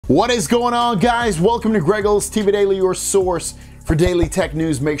What is going on, guys? Welcome to Greggles TV Daily, your source for daily tech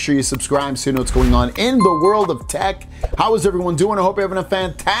news. Make sure you subscribe so you know what's going on in the world of tech. How is everyone doing? I hope you're having a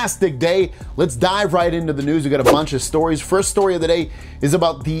fantastic day. Let's dive right into the news. We got a bunch of stories. First story of the day is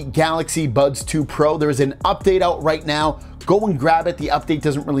about the Galaxy Buds 2 Pro. There is an update out right now. Go and grab it. The update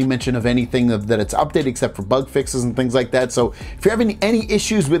doesn't really mention of anything that it's updated except for bug fixes and things like that. So if you're having any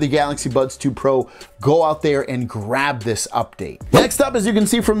issues with the Galaxy Buds 2 Pro, go out there and grab this update. Next up, as you can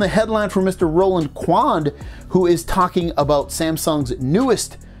see from the headline from Mr. Roland Quand, who is talking about Samsung's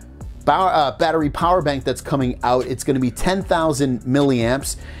newest battery power bank that's coming out. It's going to be 10,000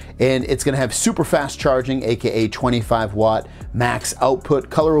 milliamps and it's going to have super fast charging, aka 25 watt max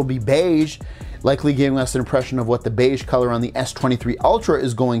output. Color will be beige, likely giving us an impression of what the beige color on the S23 Ultra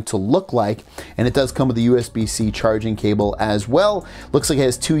is going to look like. And it does come with a USB-C charging cable as well. Looks like it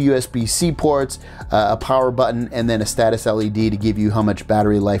has two USB-C ports, a power button, and then a status LED to give you how much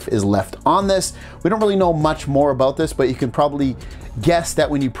battery life is left on this. We don't really know much more about this, but you can probably guess that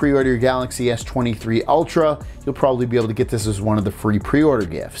when you pre-order your Galaxy S23 Ultra, you'll probably be able to get this as one of the free pre-order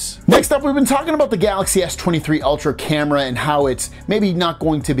gifts. Next up, we've been talking about the Galaxy S23 Ultra camera and how it's maybe not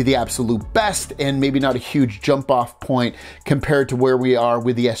going to be the absolute best and maybe not a huge jump off point compared to where we are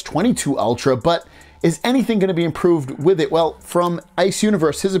with the S22 Ultra, but is anything going to be improved with it? Well, from Ice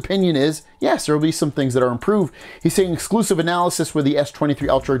Universe, his opinion is, yes, there will be some things that are improved. He's saying exclusive analysis with the S23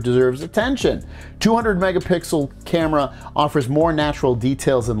 Ultra deserves attention. 200 megapixel camera offers more natural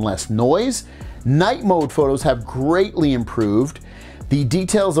details and less noise. Night mode photos have greatly improved. The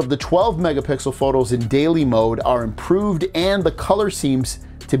details of the 12 megapixel photos in daily mode are improved and the color seems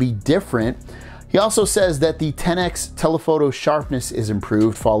to be different. He also says that the 10x telephoto sharpness is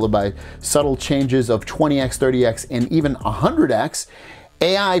improved, followed by subtle changes of 20x, 30x, and even 100x.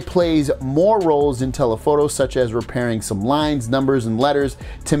 AI plays more roles in telephoto, such as repairing some lines, numbers, and letters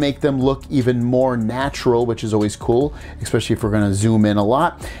to make them look even more natural, which is always cool, especially if we're gonna zoom in a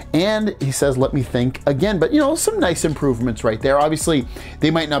lot. And he says, let me think again, but you know, some nice improvements right there. Obviously,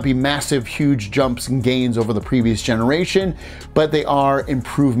 they might not be massive, huge jumps and gains over the previous generation, but they are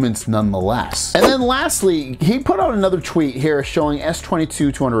improvements nonetheless. And then lastly, he put out another tweet here showing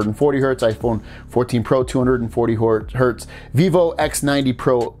S22 240 Hertz, iPhone 14 Pro 240 Hertz, Vivo X90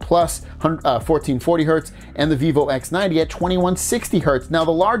 Pro Plus 1440 Hertz, and the Vivo X90 at 2160 Hertz. Now,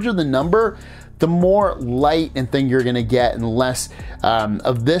 the larger the number, the more light and thing you're gonna get and less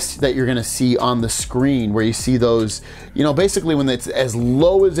of this that you're gonna see on the screen, where you see those, you know, basically when it's as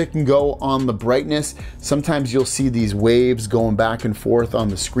low as it can go on the brightness, sometimes you'll see these waves going back and forth on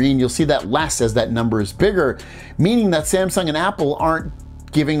the screen. You'll see that less as that number is bigger, meaning that Samsung and Apple aren't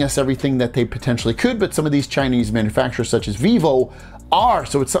giving us everything that they potentially could, but some of these Chinese manufacturers such as Vivo are.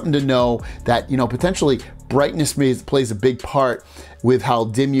 So it's something to know that, you know, potentially brightness plays a big part with how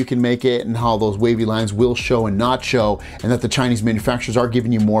dim you can make it and how those wavy lines will show and not show, and that the Chinese manufacturers are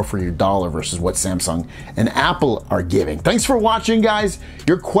giving you more for your dollar versus what Samsung and Apple are giving. Thanks for watching, guys.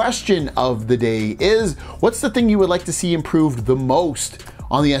 Your question of the day is, what's the thing you would like to see improved the most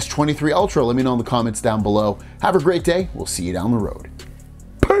on the S23 Ultra? Let me know in the comments down below. Have a great day. We'll see you down the road.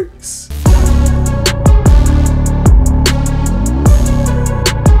 Peace.